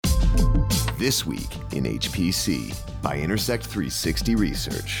This Week in HPC by Intersect 360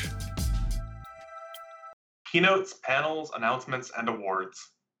 Research. Keynotes, panels, announcements, and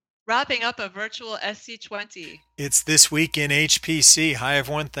awards. Wrapping up a virtual SC20. It's This Week in HPC. Hi,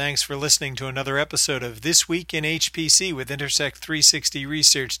 everyone. Thanks for listening to another episode of This Week in HPC with Intersect 360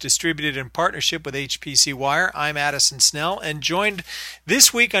 Research, distributed in partnership with HPC Wire. I'm Addison Snell, and joined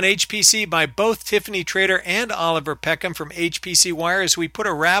this week on HPC by both Tiffany Trader and Oliver Peckham from HPC Wire as we put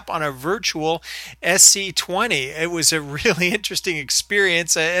a wrap on a virtual SC20. It was a really interesting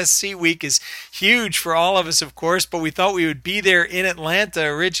experience. SC Week is huge for all of us, of course, but we thought we would be there in Atlanta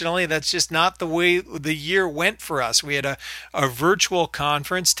originally. That's just not the way the year went for us. We had a virtual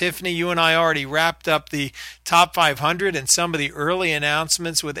conference. Tiffany, you and I already wrapped up the top 500 and some of the early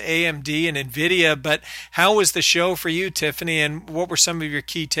announcements with AMD and NVIDIA, but how was the show for you, Tiffany, and what were some of your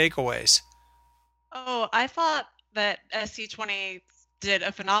key takeaways? Oh, I thought that SC20 did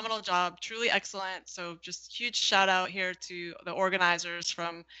a phenomenal job, truly excellent. So just huge shout out here to the organizers,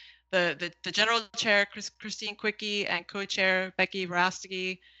 from the general chair, Christine Quickie, and co-chair Becky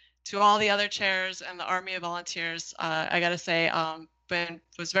Verastegi, to all the other chairs and the army of volunteers. I got to say,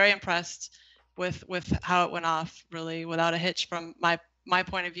 was very impressed with how it went off, really without a hitch from my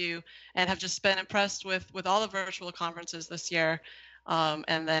point of view, and have just been impressed with all the virtual conferences this year.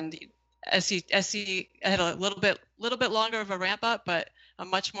 And then the SC had a little bit longer of a ramp up, but a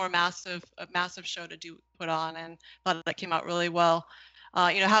much more massive show to put on, and thought that came out really well.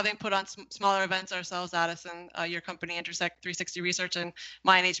 Having put on smaller events ourselves, Addison, your company, Intersect 360 Research, and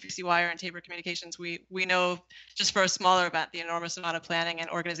mine, HPC Wire and Tabor Communications, we know just for a smaller event the enormous amount of planning and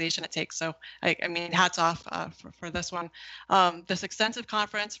organization it takes. So, I mean, hats off for this one. This extensive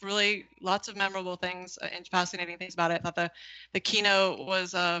conference, really lots of memorable things and fascinating things about it. I thought the keynote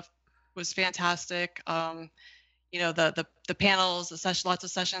was fantastic. The panels, the session, lots of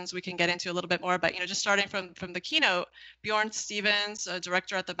sessions we can get into a little bit more, but just starting from the keynote, Bjorn Stevens, a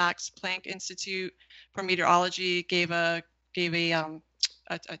director at the Max Planck Institute for Meteorology, gave a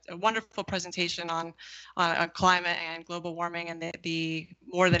wonderful presentation on climate and global warming and the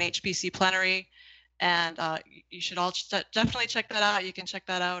More Than HPC plenary, and you should all definitely check that out. You can check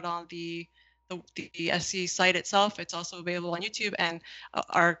that out on the SC site itself. It's also available on YouTube, and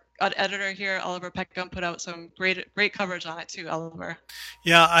our editor here, Oliver Peckham, put out some great coverage on it too, Oliver.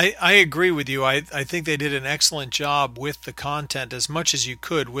 Yeah, I agree with you. I think they did an excellent job with the content as much as you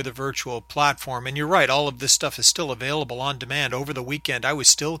could with a virtual platform. And you're right, all of this stuff is still available on demand. Over the weekend, I was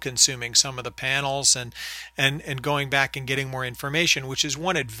still consuming some of the panels and going back and getting more information, which is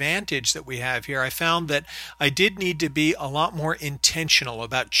one advantage that we have here. I found that I did need to be a lot more intentional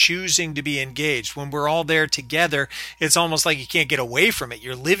about choosing to be engaged. When we're all there together, it's almost like you can't get away from it.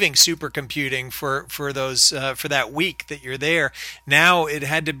 You're living supercomputing for that week that you're there. Now it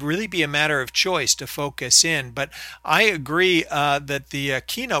had to really be a matter of choice to focus in. But I agree that the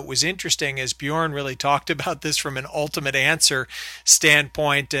keynote was interesting, as Bjorn really talked about this from an ultimate answer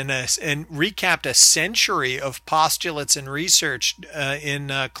standpoint, and recapped a century of postulates and research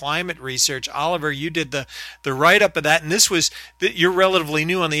in climate research. Oliver, you did the write-up of that, and you're relatively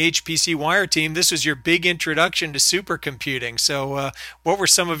new on the HPC Wire team. This was your big introduction to supercomputing. So what were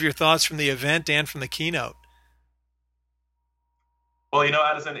some of your thoughts from the event and from the keynote? Well,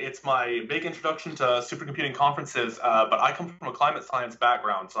 Addison, it's my big introduction to supercomputing conferences, but I come from a climate science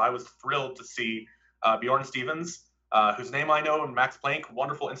background, so I was thrilled to see Bjorn Stevens, whose name I know, and Max Planck,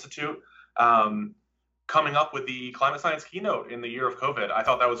 wonderful institute, coming up with the climate science keynote in the year of COVID. I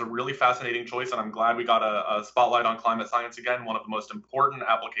thought that was a really fascinating choice, and I'm glad we got a spotlight on climate science again, one of the most important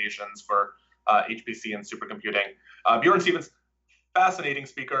applications for HPC and supercomputing. Bjorn Stevens, fascinating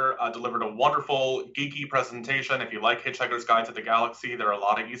speaker, delivered a wonderful, geeky presentation. If you like Hitchhiker's Guide to the Galaxy, there are a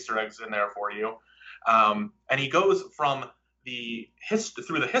lot of Easter eggs in there for you. And he goes from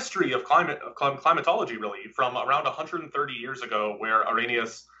through the history of climatology, really, from around 130 years ago, where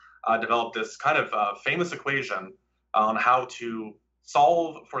Arrhenius developed this kind of famous equation on how to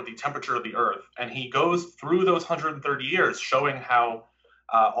solve for the temperature of the Earth. And he goes through those 130 years, showing how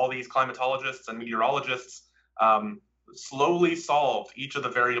all these climatologists and meteorologists slowly solved each of the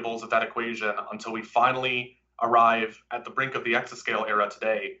variables of that equation until we finally arrive at the brink of the exascale era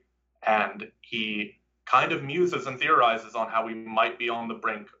today. And he kind of muses and theorizes on how we might be on the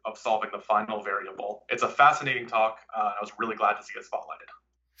brink of solving the final variable. It's a fascinating talk. I was really glad to see it spotlighted.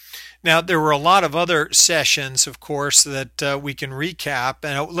 Now, there were a lot of other sessions, of course, that we can recap.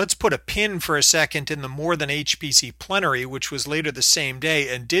 And let's put a pin for a second in the More Than HPC plenary, which was later the same day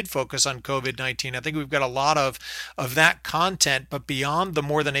and did focus on COVID-19. I think we've got a lot of that content. But beyond the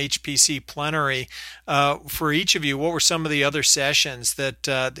More Than HPC plenary, for each of you, what were some of the other sessions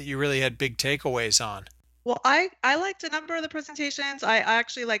that you really had big takeaways on? Well, I liked a number of the presentations. I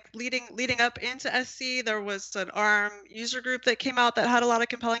actually like leading up into SC. There was an ARM user group that came out that had a lot of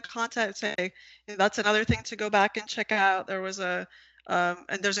compelling content. Say that's another thing to go back and check out. There was and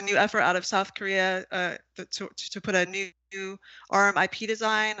there's a new effort out of South Korea to put a new ARM IP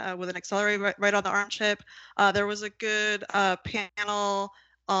design with an accelerator right on the ARM chip. There was a good panel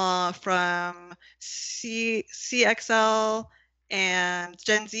from CXL and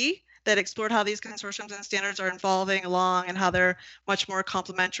Gen Z that explored how these consortiums and standards are evolving along and how they're much more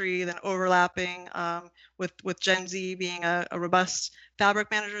complementary than overlapping, with Gen Z being a robust fabric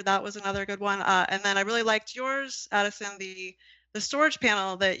manager. That was another good one. And then I really liked yours, Addison, the storage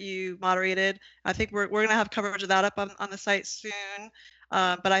panel that you moderated. I think we're going to have coverage of that up on the site soon.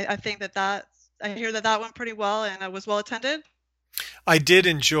 But I think that I hear that went pretty well and was well attended. I did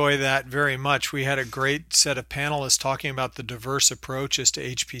enjoy that very much. We had a great set of panelists talking about the diverse approaches to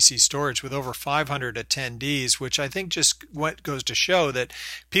HPC storage with over 500 attendees, which I think just goes to show that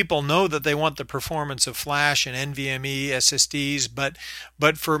people know that they want the performance of flash and NVMe SSDs,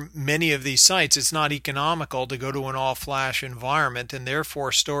 but for many of these sites, it's not economical to go to an all-flash environment, and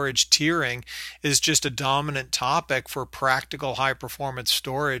therefore storage tiering is just a dominant topic for practical high-performance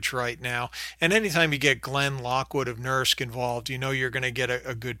storage right now. And anytime you get Glenn Lockwood of NERSC involved, you know you're going to get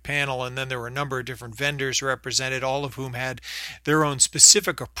a good panel. And then there were a number of different vendors represented, all of whom had their own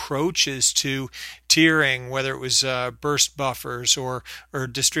specific approaches to tiering, whether it was burst buffers or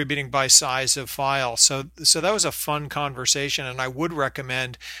distributing by size of file. So that was a fun conversation, and I would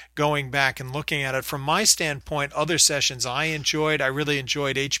recommend going back and looking at it. From my standpoint, other sessions I really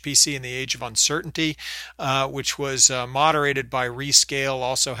enjoyed HPC in the Age of Uncertainty, which was moderated by Rescale,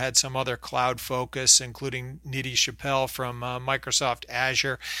 also had some other cloud focus, including Nidhi Chappell from Microsoft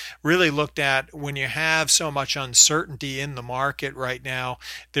Azure. Really looked at when you have so much uncertainty in the market right now,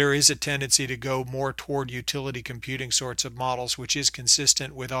 there is a tendency to go more toward utility computing sorts of models, which is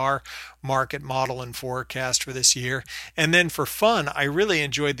consistent with our market model and forecast for this year. And then for fun, I really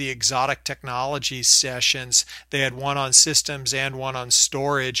enjoyed the exotic technologies sessions. They had one on systems and one on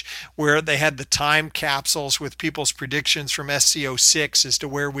storage, where they had the time capsules with people's predictions from SC06 as to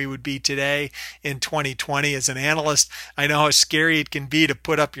where we would be today in 2020. As an analyst, I know how scary it can be to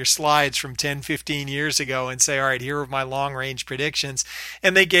put up your slides from 10, 15 years ago and say, all right, here are my long-range predictions.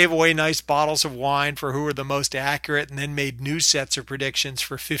 And they gave away nice bottles of wine for who were the most accurate, and then made new sets of predictions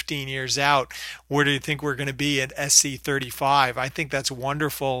for 15 years out. Where do you think we're going to be at SC35? I think that's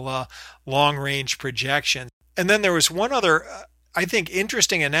wonderful long-range projection. And then there was one other I think,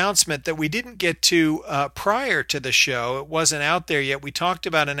 interesting announcement that we didn't get to prior to the show. It wasn't out there yet. We talked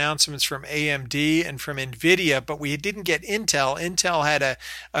about announcements from AMD and from NVIDIA, but we didn't get Intel. Intel had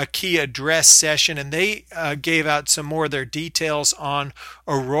a key address session, and they gave out some more of their details on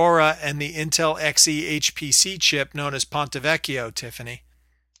Aurora and the Intel Xe HPC chip known as Ponte Vecchio, Tiffany.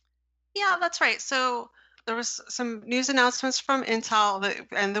 Yeah, that's right. So there was some news announcements from Intel,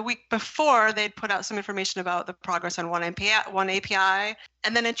 and the week before they'd put out some information about the progress on one API.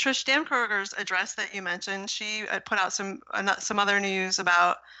 And then in Trish Damkroger's address that you mentioned, she put out some other news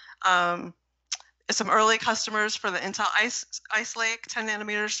about some early customers for the Intel Ice Lake 10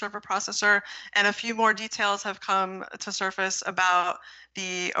 nanometer server processor, and a few more details have come to surface about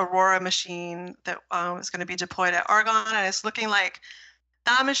the Aurora machine that is going to be deployed at Argonne, and it's looking like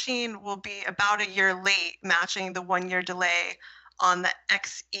that machine will be about a year late, matching the 1 year delay on the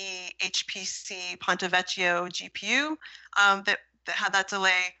Xe HPC Ponte Vecchio GPU that had that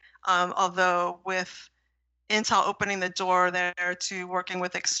delay. Although with Intel opening the door there to working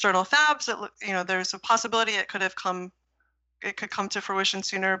with external fabs, there's a possibility it could come to fruition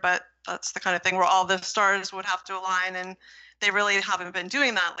sooner. But that's the kind of thing where all the stars would have to align, and they really haven't been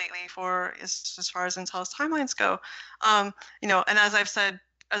doing that lately as far as Intel's timelines go. And as I've said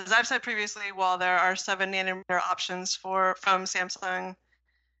previously, while there are 7 nanometer options from Samsung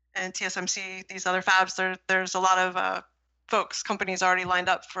and TSMC, these other fabs, there's a lot of companies already lined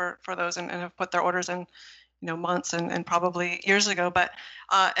up for those and have put their orders in, months and probably years ago. But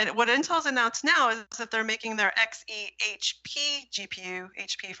and what Intel's announced now is that they're making their Xe HP GPU,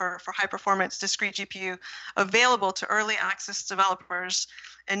 HP for high performance discrete GPU, available to early access developers.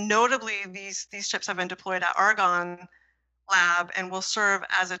 And notably, these chips have been deployed at Argonne Lab and will serve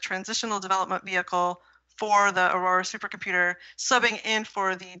as a transitional development vehicle for the Aurora supercomputer, subbing in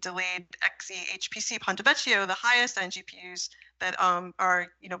for the delayed Xe-HPC Ponte Vecchio, the highest end GPUs that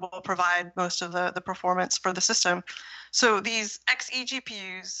will provide most of the performance for the system. So these Xe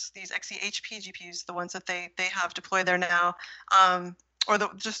GPUs, these Xe-HP GPUs, the ones that they have deployed there now,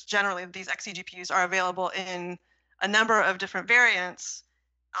 just generally these Xe GPUs are available in a number of different variants,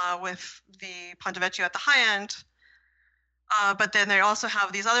 with the Ponte Vecchio at the high end. But then they also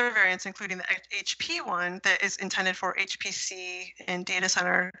have these other variants, including the HP one that is intended for HPC and data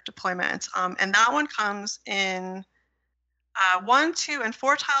center deployment. And that one comes in 1, 2, and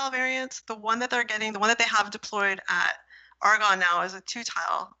 4 tile variants. The one that they're getting, the one that they have deployed at Argonne now is a 2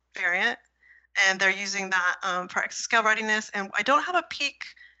 tile variant. And they're using that for exascale readiness. And I don't have a peak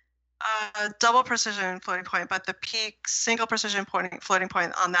double precision floating point, but the peak single precision floating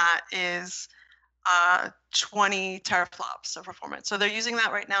point on that is 20 teraflops of performance. So they're using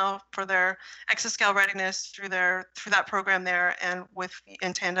that right now for their exascale readiness through that program there, and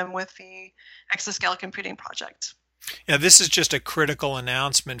in tandem with the exascale computing project. Yeah, this is just a critical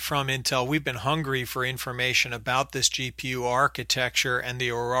announcement from Intel. We've been hungry for information about this GPU architecture and the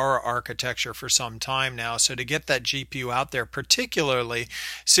Aurora architecture for some time now. So to get that GPU out there, particularly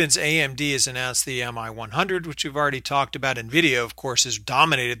since AMD has announced the MI100, which we've already talked about, NVIDIA, of course, has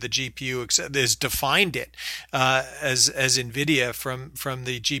dominated the GPU, has defined it as NVIDIA from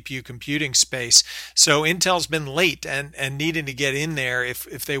the GPU computing space. So Intel's been late and needing to get in there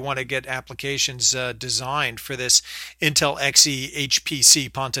if they want to get applications designed for this Intel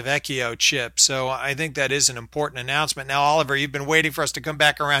Xe-HPC Ponte Vecchio chip. So I think that is an important announcement. Now, Oliver, you've been waiting for us to come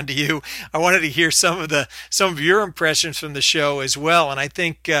back around to you. I wanted to hear some of your impressions from the show as well, and I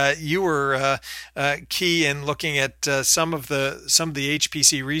think you were key in looking at some of the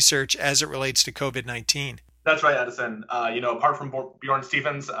HPC research as it relates to COVID-19. That's right, Edison. Apart from Bjorn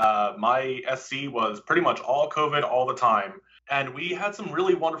Stevens, my SC was pretty much all COVID all the time, and we had some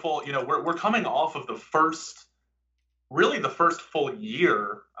really wonderful. We're coming off of the first full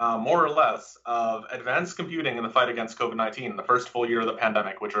year, more or less, of advanced computing in the fight against COVID-19, the first full year of the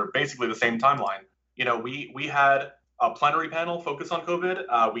pandemic, which are basically the same timeline. We had a plenary panel focus on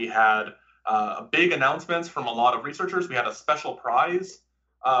COVID. We had big announcements from a lot of researchers. We had a special prize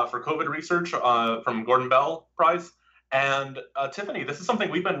for COVID research from Gordon Bell Prize. And Tiffany, this is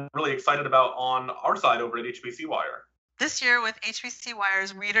something we've been really excited about on our side over at HPC Wire. This year with HPC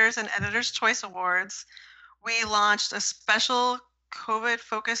Wire's Readers and Editors' Choice Awards, we launched a special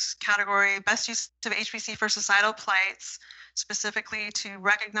COVID-focused category, Best Use of HPC for Societal Plights, specifically to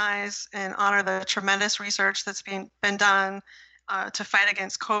recognize and honor the tremendous research that's been done to fight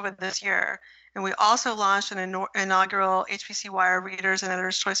against COVID this year. And we also launched an inaugural HPC Wire Readers and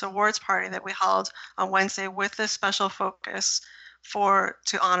Editors' Choice Awards party that we held on Wednesday with this special focus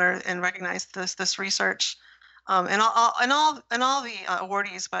to honor and recognize this research. And all the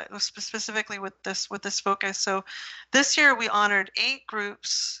awardees, but specifically with this focus. So this year we honored eight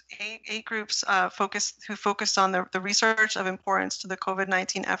groups who focused on the research of importance to the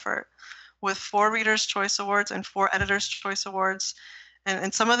COVID-19 effort, with 4 Readers' Choice Awards and 4 Editors' Choice Awards.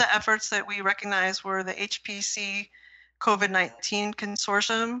 And some of the efforts that we recognized were the HPC COVID-19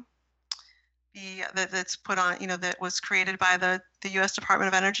 Consortium, that's put on, that was created by the U.S. Department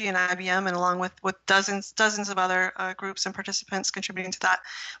of Energy and IBM, and along with dozens of other groups and participants contributing to that.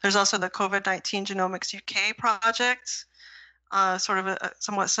 There's also the COVID-19 Genomics UK project, sort of a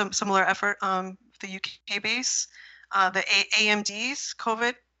somewhat similar effort, the UK base. The AMD's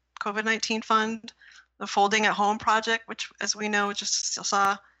COVID-19 fund, the Folding at Home project, which, as we know, just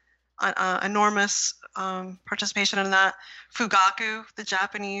saw enormous participation in that. Fugaku, the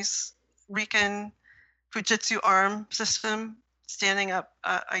Japanese Riken Fujitsu ARM system, standing up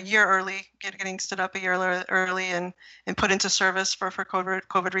a year early, getting stood up a year early and put into service for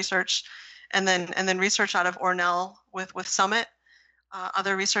COVID research, and then research out of Cornell with Summit,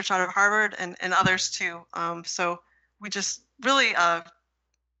 other research out of Harvard, and others too. So we just really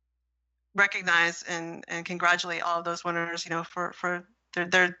recognize and congratulate all of those winners. For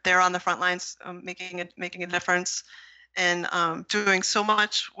they're on the front lines, making a difference, and doing so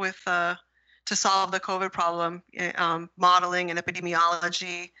much with to solve the COVID problem, modeling and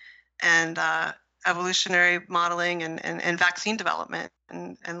epidemiology, and evolutionary modeling and vaccine development,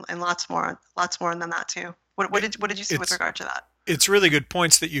 and lots more than that too. What did you see with regard to that? It's really good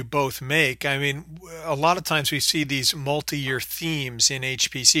points that you both make. I mean, a lot of times we see these multi-year themes in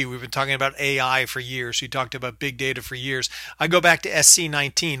HPC. We've been talking about AI for years. We talked about big data for years. I go back to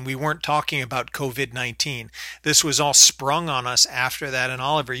SC19. We weren't talking about COVID-19. This was all sprung on us after that. And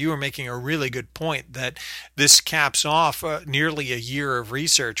Oliver, you were making a really good point that this caps off nearly a year of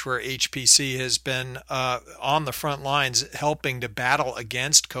research where HPC has been on the front lines helping to battle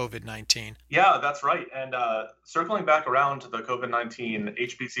against COVID-19. Yeah, that's right. And circling back around to the COVID-19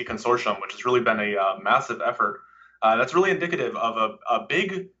 HPC consortium, which has really been a massive effort, that's really indicative of a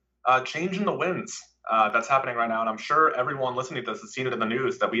big change in the winds that's happening right now. And I'm sure everyone listening to this has seen it in the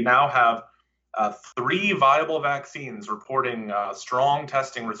news that we now have 3 viable vaccines reporting strong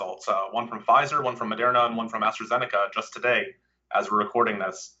testing results, one from Pfizer, one from Moderna, and one from AstraZeneca just today as we're recording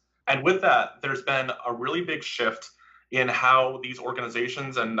this. And with that, there's been a really big shift in how these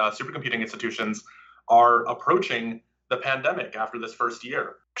organizations and supercomputing institutions are approaching the pandemic after this first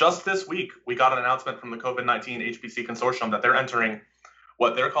year. Just this week, we got an announcement from the COVID-19 HPC consortium that they're entering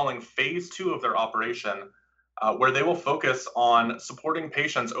what they're calling phase 2 of their operation, where they will focus on supporting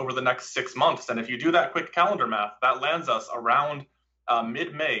patients over the next 6 months. And if you do that quick calendar math, that lands us around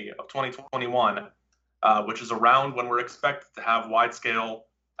mid-May of 2021, which is around when we're expected to have wide-scale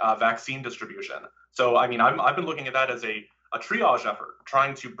vaccine distribution. So, I mean, I've been looking at that as a triage effort,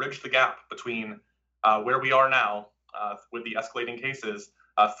 trying to bridge the gap between where we are now with the escalating cases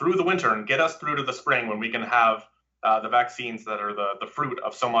through the winter and get us through to the spring when we can have the vaccines that are the fruit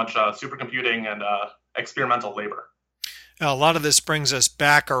of so much supercomputing and experimental labor. Now, a lot of this brings us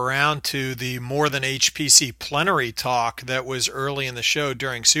back around to the More Than HPC plenary talk that was early in the show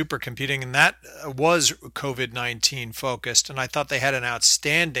during supercomputing, and that was COVID-19 focused, and I thought they had an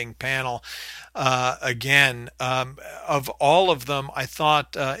outstanding panel. Of all of them, I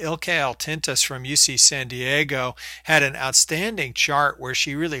thought Ilke Altintas from UC San Diego had an outstanding chart where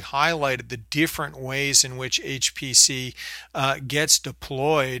she really highlighted the different ways in which HPC gets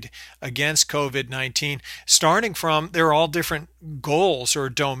deployed against COVID-19, starting from they're all different goals or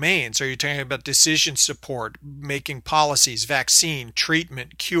domains. Are you talking about decision support, making policies, vaccine,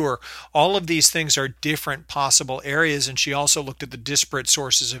 treatment, cure? All of these things are different possible areas, and she also looked at the disparate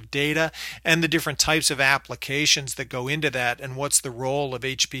sources of data and the different types of applications that go into that and what's the role of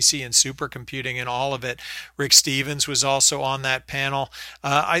HPC and supercomputing in all of it. Rick Stevens was also on that panel.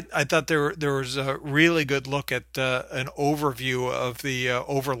 I thought there was a really good look at an overview of the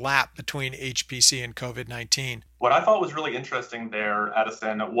overlap between HPC and COVID-19. What I thought was really interesting there,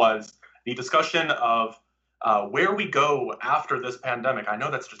 Addison, was the discussion of where we go after this pandemic. I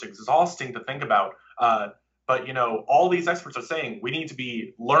know that's just exhausting to think about, but you know, all these experts are saying we need to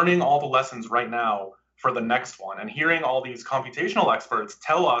be learning all the lessons right now for the next one, and hearing all these computational experts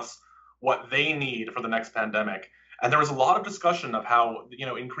tell us what they need for the next pandemic. And there was a lot of discussion of how, you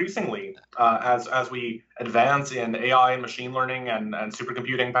know, increasingly as we advance in AI and machine learning and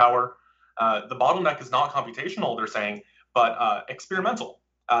supercomputing power, the bottleneck is not computational, they're saying, but experimental.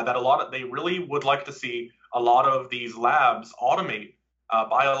 They really would like to see a lot of these labs automate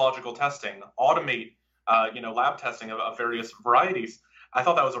biological testing, automate lab testing of various varieties. I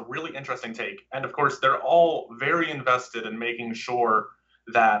thought that was a really interesting take. And of course, they're all very invested in making sure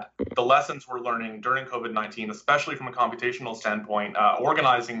that the lessons we're learning during COVID-19, especially from a computational standpoint,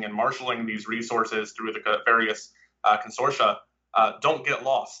 organizing and marshaling these resources through the various consortia, don't get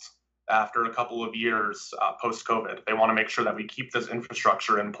lost after a couple of years post-COVID. They want to make sure that we keep this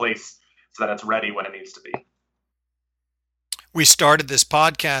infrastructure in place so that it's ready when it needs to be. We started this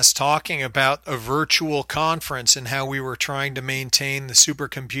podcast talking about a virtual conference and how we were trying to maintain the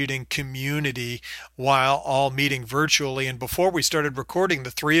supercomputing community while all meeting virtually. And before we started recording,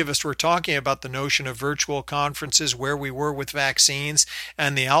 the three of us were talking about the notion of virtual conferences, where we were with vaccines,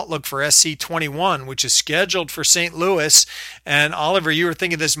 and the outlook for SC21, which is scheduled for St. Louis. And Oliver, you were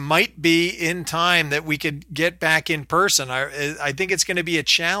thinking this might be in time that we could get back in person. I think it's going to be a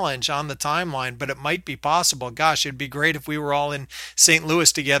challenge on the timeline, but it might be possible. Gosh, it'd be great if we were all in St.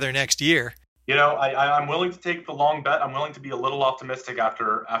 Louis together next year. You know, I'm willing to take the long bet. I'm willing to be a little optimistic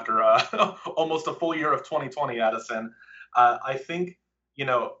after almost a full year of 2020, Addison. I think, you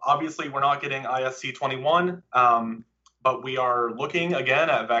know, obviously we're not getting ISC 21, but we are looking again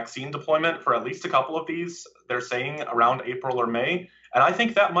at vaccine deployment for at least a couple of these. They're saying around April or May. And I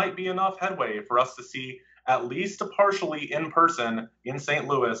think that might be enough headway for us to see at least a partially in person in St.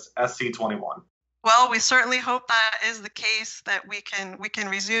 Louis SC 21. Well, we certainly hope that is the case, that we can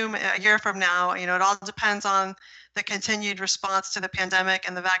resume a year from now. You know, it all depends on the continued response to the pandemic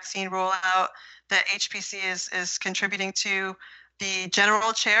and the vaccine rollout that HPC is contributing to. The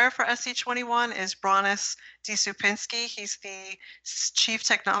general chair for SC21 is Bronis Dzupinski. He's the chief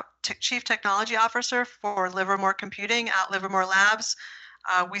technology officer for Livermore Computing at Livermore Labs.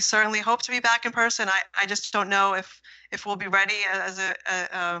 We certainly hope to be back in person. I just don't know if we'll be ready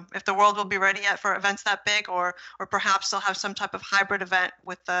if the world will be ready yet for events that big, or perhaps they'll have some type of hybrid event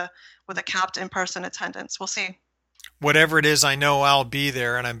with a capped in-person attendance. We'll see. Whatever it is, I know I'll be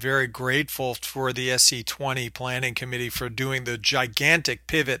there, and I'm very grateful for the SC20 Planning Committee for doing the gigantic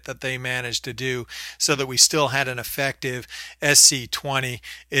pivot that they managed to do so that we still had an effective SC20.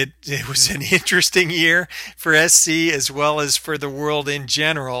 It was an interesting year for SC as well as for the world in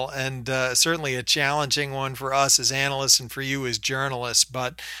general, and certainly a challenging one for us as analysts and for you as journalists,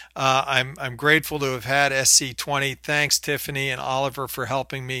 but I'm grateful to have had SC20. Thanks, Tiffany and Oliver, for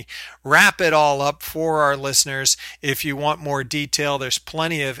helping me wrap it all up for our listeners. If you want more detail, there's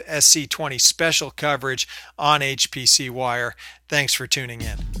plenty of SC20 special coverage on HPC Wire. Thanks for tuning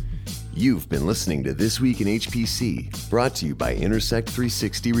in. You've been listening to This Week in HPC, brought to you by Intersect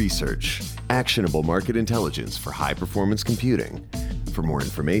 360 Research, actionable market intelligence for high-performance computing. For more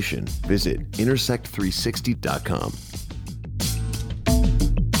information, visit intersect360.com.